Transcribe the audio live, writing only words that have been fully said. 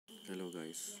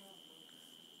guys,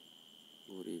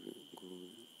 good evening,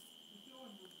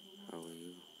 how are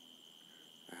you?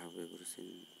 I have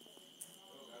everything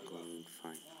going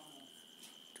fine.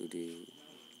 Today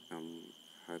I'm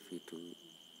happy to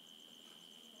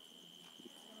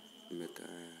make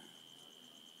a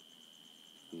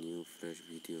new fresh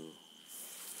video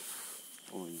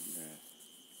on the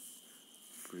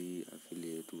free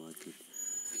affiliate market,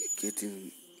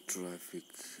 getting traffic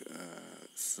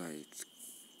site,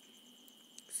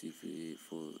 CPA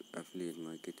for affiliate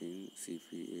marketing,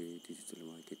 CPA, digital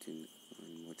marketing,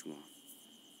 and much more.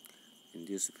 In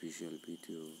this special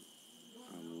video,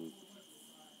 I'm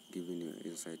giving you an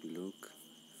inside look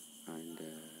and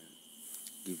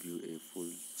give you a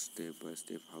full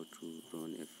step-by-step how to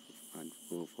run and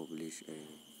publish a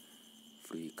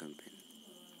free campaign.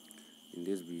 In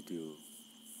this video,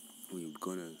 we're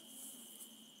gonna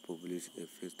publish a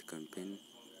first campaign.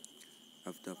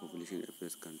 After publishing a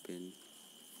first campaign,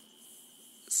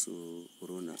 so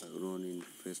running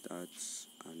first ads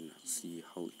and see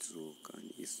how it works,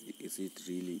 and is it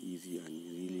really easy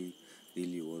and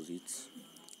really worth it.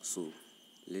 So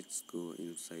let's go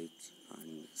inside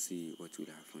and see what will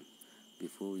happen.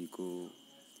 Before we go,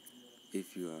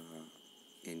 if you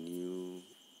are new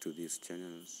to these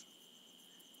channels,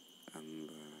 I'm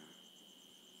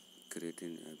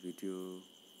creating a video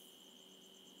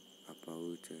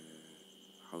about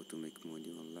how to make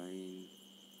money online,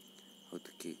 how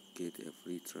to get a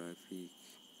free traffic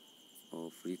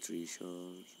or free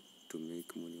threshold to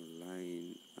make money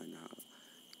online, and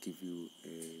give you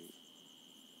a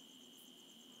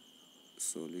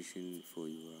solution for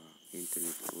your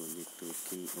internet or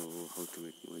networking or how to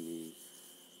make money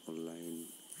online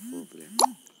problem.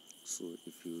 So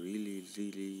if you really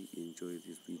enjoy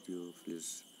this video,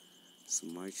 please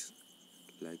smash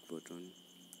like button,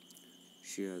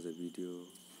 share the video,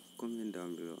 comment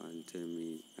down below and tell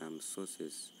me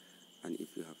sources, and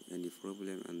if you have any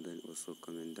problem, and then also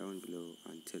comment down below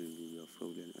and tell me your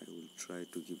problem. I will try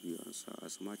to give you answer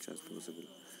as much as possible,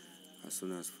 as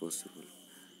soon as possible.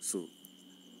 So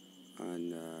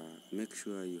and make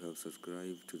sure you have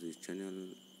subscribed to this channel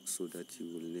so that you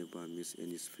will never miss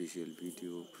any special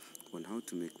video on how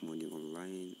to make money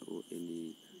online or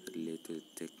any related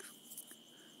tech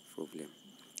problem.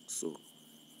 So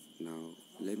now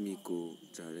let me go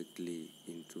directly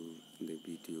into the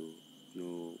video,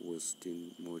 no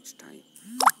wasting much time.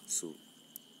 So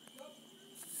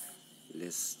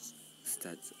let's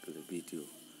start the video.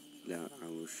 Now I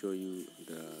will show you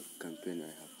the campaign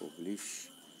I have published.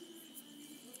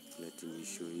 Let me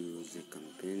show you the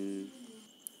campaign.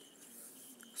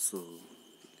 So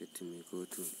let me go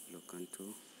to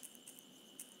Locanto.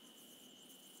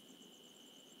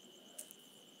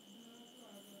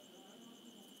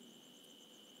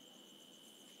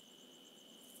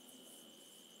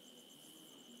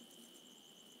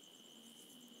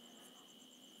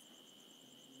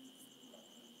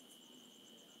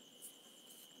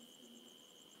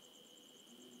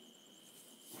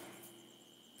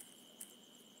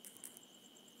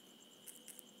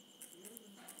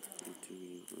 Let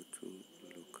me go to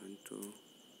Locanto.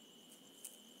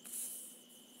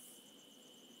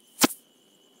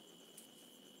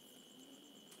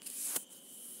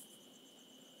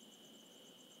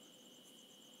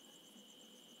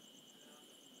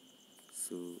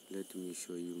 So let me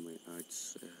show you my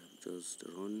ads I have just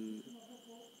run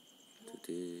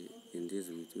today in this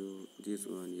video. This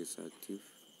one is active.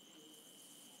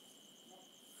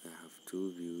 I have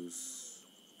 2 views,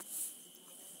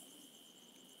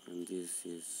 and this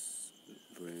is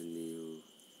brand new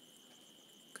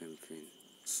campaign.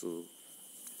 So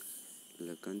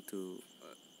Locanto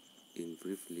in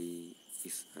briefly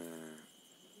is a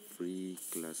free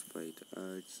classified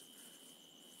ads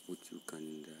which you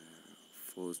can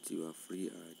post your free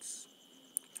ads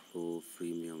or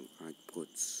premium ad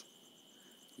bots.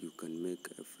 You can make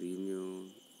a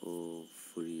freemium or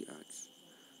free ads.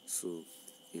 So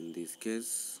in this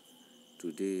case,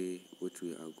 today what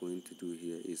we are going to do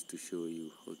here is to show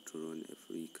you how to run a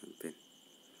free campaign.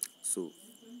 So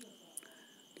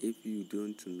if you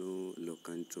don't know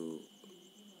Locanto,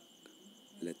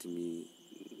 let me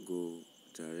go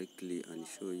directly and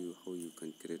show you how you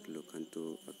can create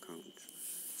Locanto account.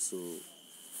 So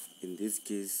in this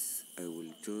case, I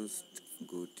will just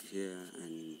go to here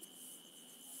and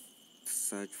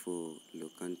search for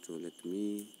Locanto. Let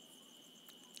me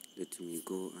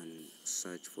go and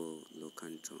search for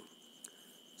Locanto.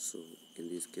 So in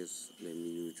this case, let me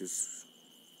use this,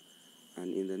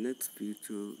 and in the next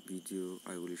video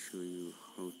I will show you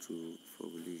how to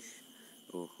publish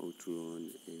or how to run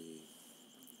a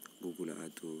Google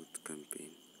AdWords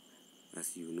campaign.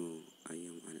 As you know, I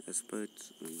am an expert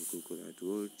on Google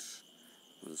AdWords,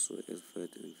 also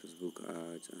expert in Facebook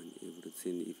ads and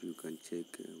everything. If you can check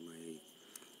my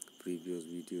previous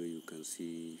video, you can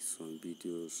see some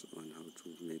videos on how to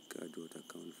make AdWords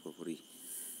account for free.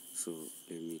 So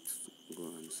let me go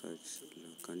and search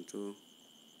Locanto.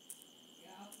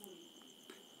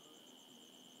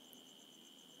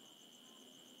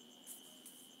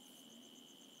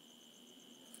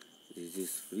 This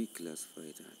is free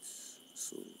classified ads.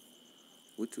 So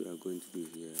what we are going to do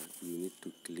here, you need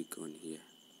to click on here.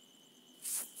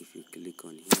 If you click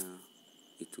on here,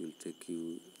 it will take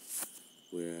you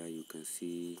where you can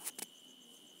see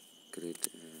create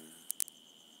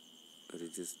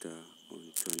register on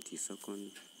 20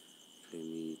 seconds. Let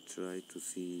me try to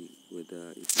see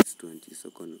whether it is 20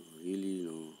 seconds or really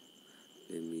no.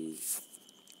 Let me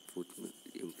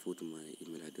input my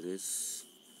email address.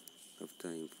 After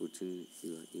inputting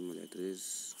your email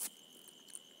address,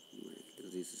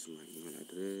 this is my email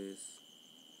address.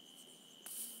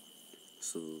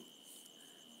 So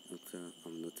after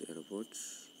I'm not a robot,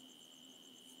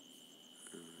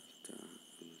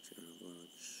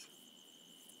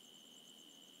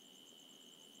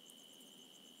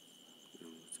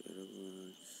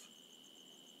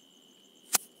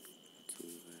 to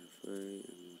verify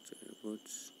I'm not a robot.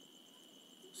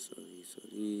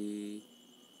 Sorry.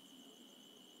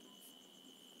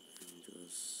 I'm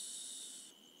just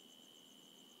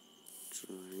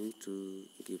trying to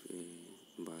give a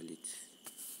valid.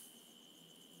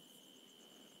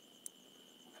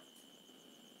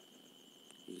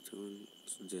 Hit on,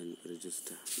 then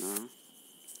register. Now,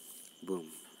 boom,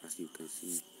 as you can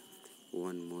see,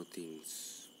 one more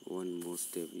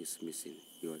step is missing.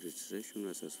 Your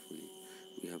registration successfully.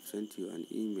 We have sent you an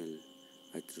email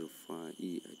at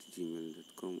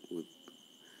refae@gmail.com with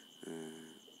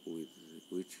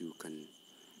which you can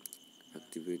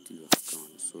activate your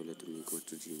account. So let me go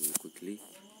to Gmail quickly.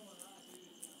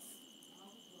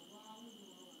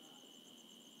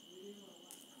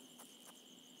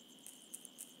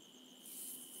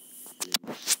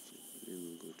 Let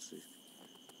me go to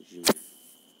Gmail.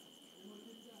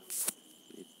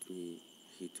 Let me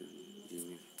hit on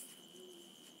Gmail.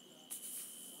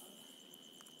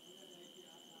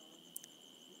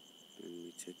 Let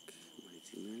me check my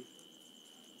Gmail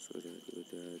so that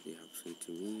whether they have sent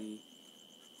to me.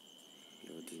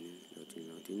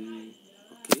 Loading.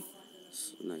 Okay,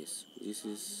 so nice. This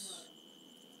is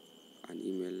an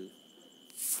email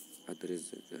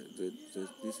address.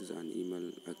 This is an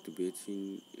email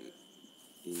activating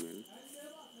email.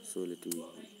 So let me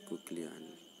quickly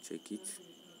and check it.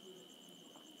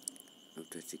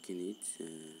 After checking it,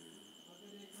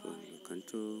 from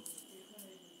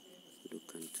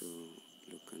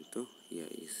Locanto, here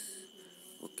is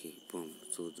okay. Boom.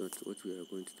 So that what we are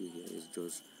going to do here is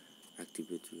just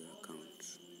activate your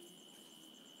account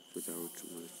without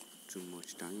too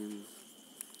much time.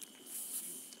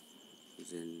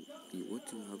 Then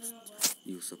what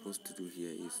you're supposed to do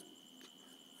here is,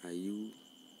 are you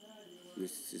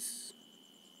Mr.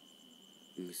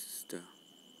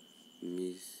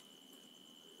 Miss,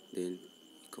 then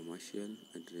commercial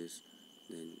address,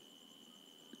 then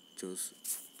just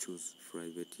choose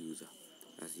private user.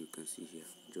 As you can see here,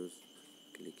 just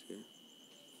click here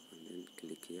and then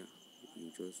click here. You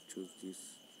just choose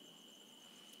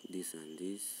this and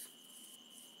this,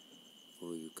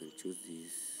 or you can choose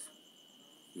this.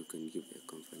 You can give a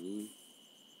company.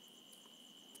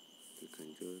 You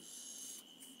can just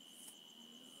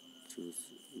choose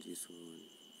this one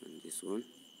and this one.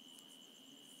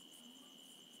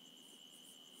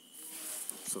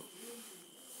 So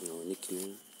now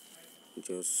nickname,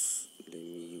 just let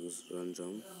me use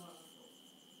random.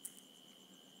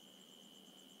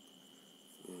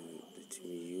 Let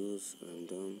me use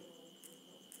random.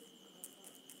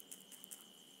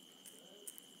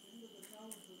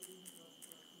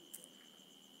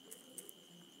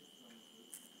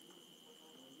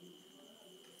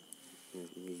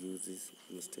 Let me use this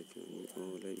mistakenly,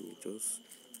 or let me just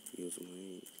use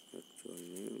my actual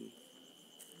name.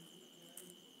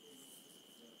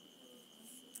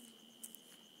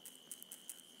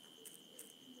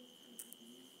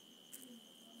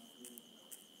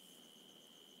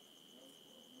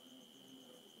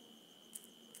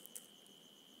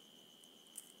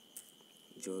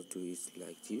 Just do it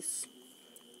like this.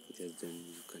 Just then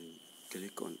you can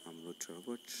click on I'm not a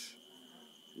robot.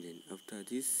 Then after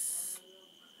this,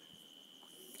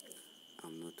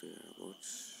 I'm not a robot.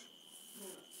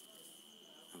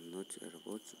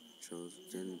 So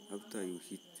then after you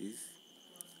hit this,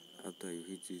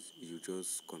 you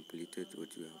just completed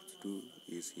what you have to do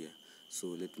is here. So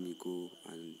let me go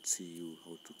and see you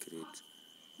how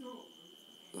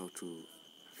to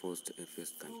post a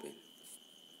first campaign.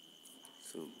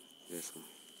 So let's go.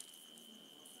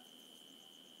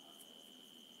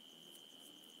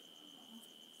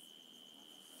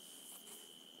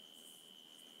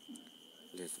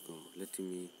 Let's go. Let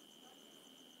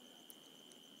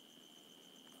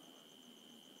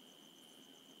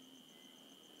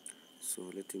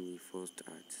me first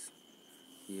add.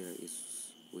 Here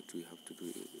is what we have to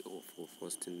do for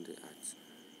posting the ads.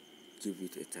 Give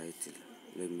it a title.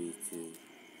 Let me say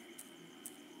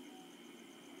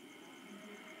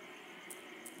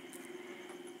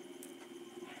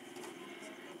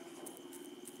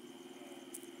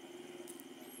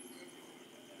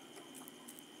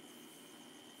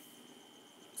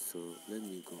so. Let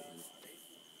me go and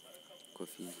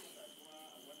copy.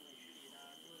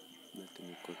 Let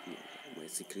me copy my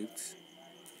script.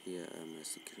 Here are my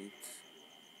scripts.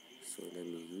 So let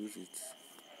me use it.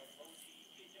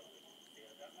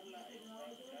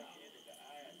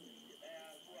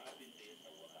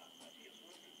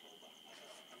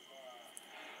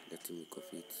 Let me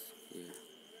copy it here.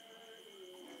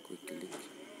 Quick click.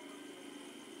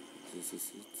 This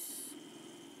is it.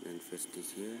 And first it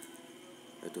here.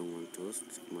 I don't want to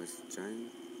waste much time.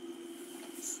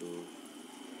 So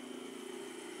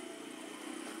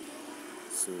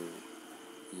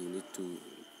you need to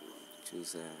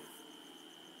choose an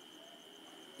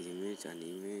image.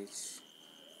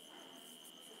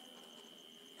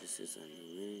 This is an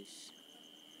image.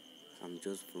 I'm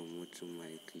just promoting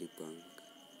my ClickBank.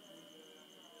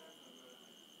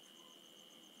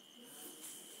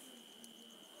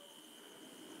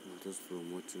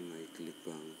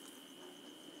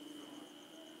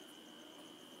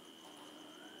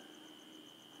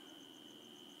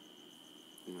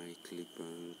 My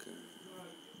ClickBank,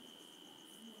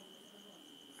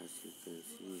 as you can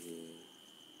see here,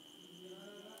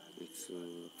 it's a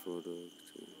product.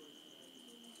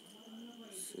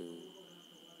 So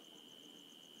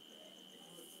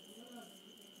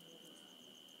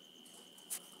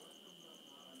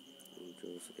I'm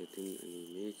just adding an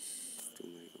image to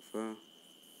my offer.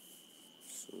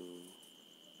 So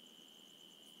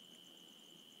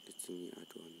let me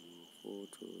add one more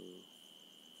photo.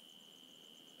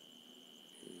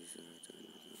 Let's add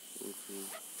another photo.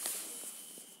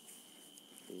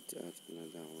 Let's add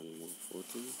another one more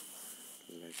photo,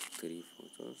 like 3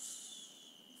 photos,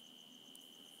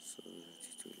 so that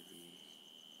it will be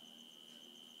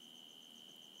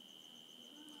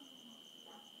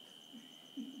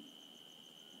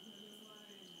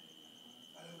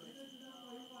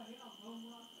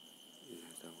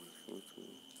another one photo.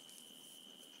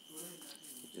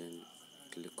 Then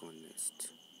click on next.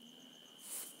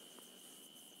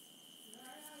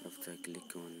 After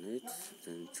click on next,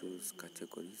 then choose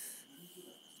categories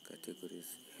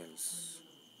health.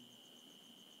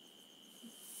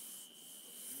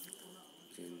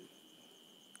 Then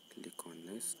click on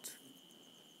next.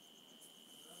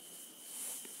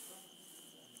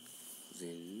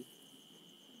 Then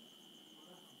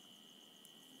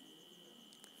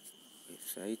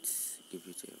websites, give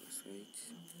it a website.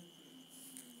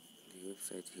 The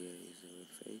website here is a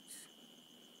website.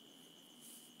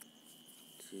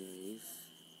 Here is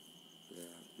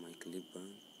my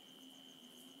ClickBank.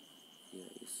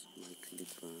 Here is my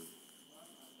ClickBank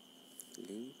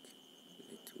link.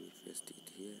 Let me paste it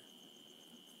here.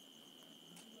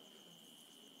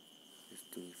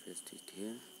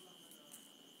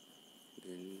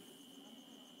 Then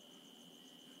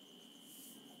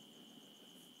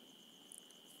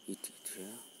hit it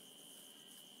here.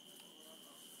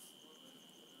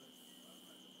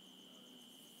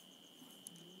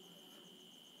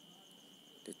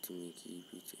 Let me give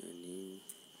it a new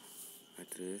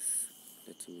address.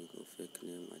 Let me go fake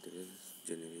name address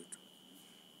generator.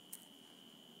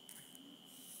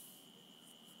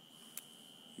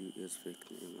 US fake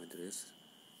name address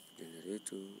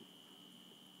generator.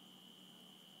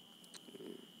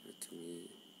 Let me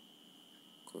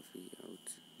copy out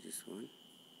this one.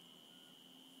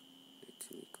 Let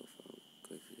me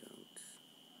copy out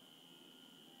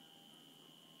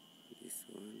this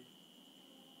one.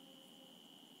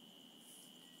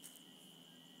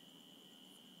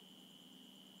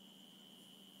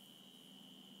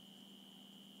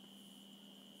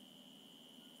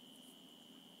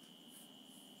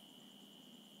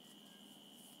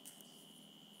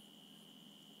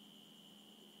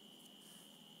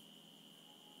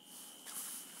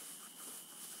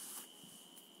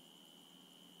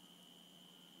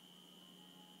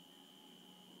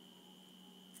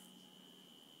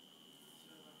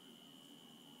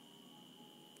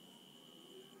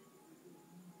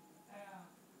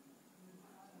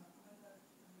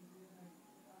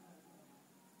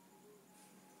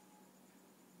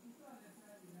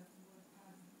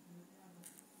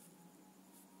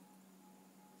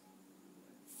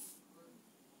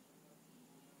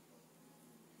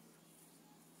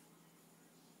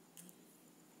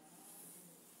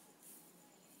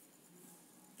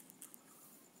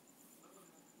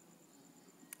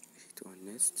 on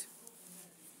next,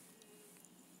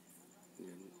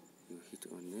 then you hit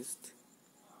on next,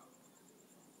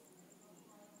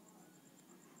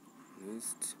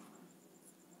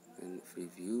 and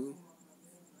preview.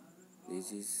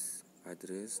 This is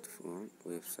addressed from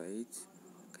website,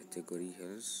 category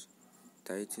health,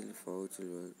 title, powerful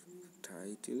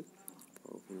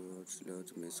words,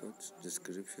 load methods,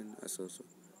 description, also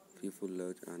people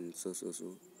load and source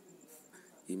also,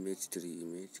 image 3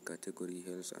 image, category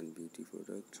health and beauty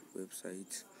product,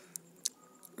 website,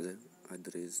 then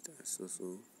addressed as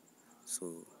also.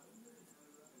 So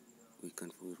we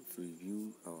can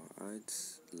preview our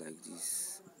ads like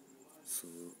this. So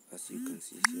as you can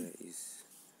see here is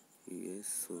US,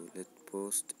 so let's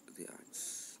post the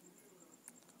ads.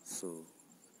 So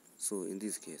in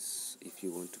this case, if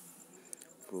you want to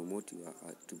promote your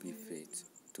ad to be paid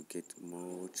to get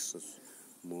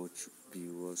much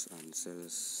viewers and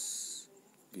sales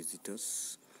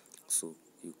visitors, so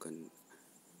you can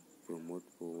promote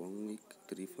for 1 week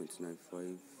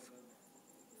 3.95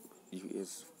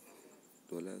 US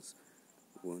dollars,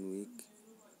 1 week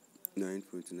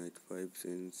 9.95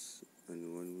 cents,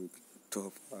 and 1 week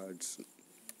top ads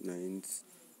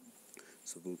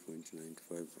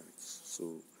 7.95 ads.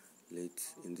 So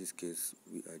in this case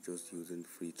we are just using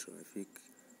free traffic.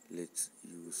 Let's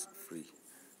use free.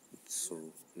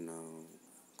 So now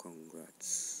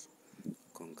congrats,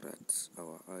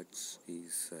 our ads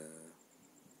is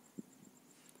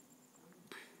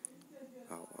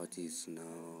our ad is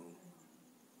now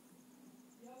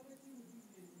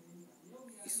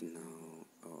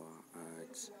our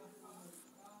ads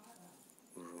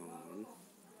run.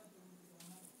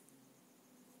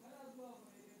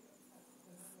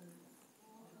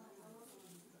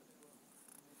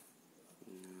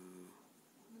 Now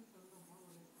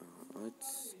our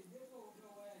ads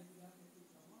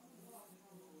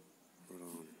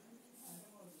run.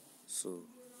 So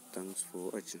thanks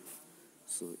for watching.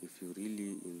 So if you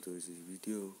really enjoy this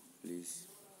video, please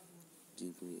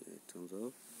give me a thumbs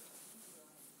up,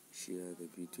 share the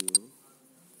video,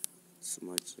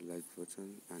 smash the like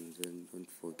button, and then don't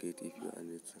forget, if you are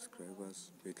new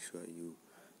subscribers, make sure you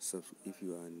if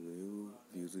you are new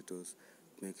visitors,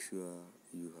 make sure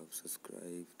you have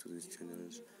subscribed to this channel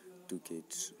to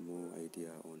get more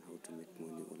idea on how to make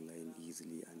money online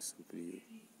easily and simply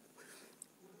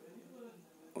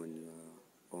on your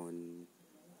own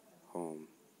home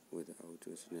without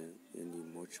wasting any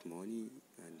much money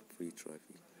and free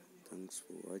traffic. Thanks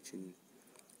for watching.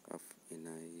 Have a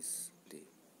nice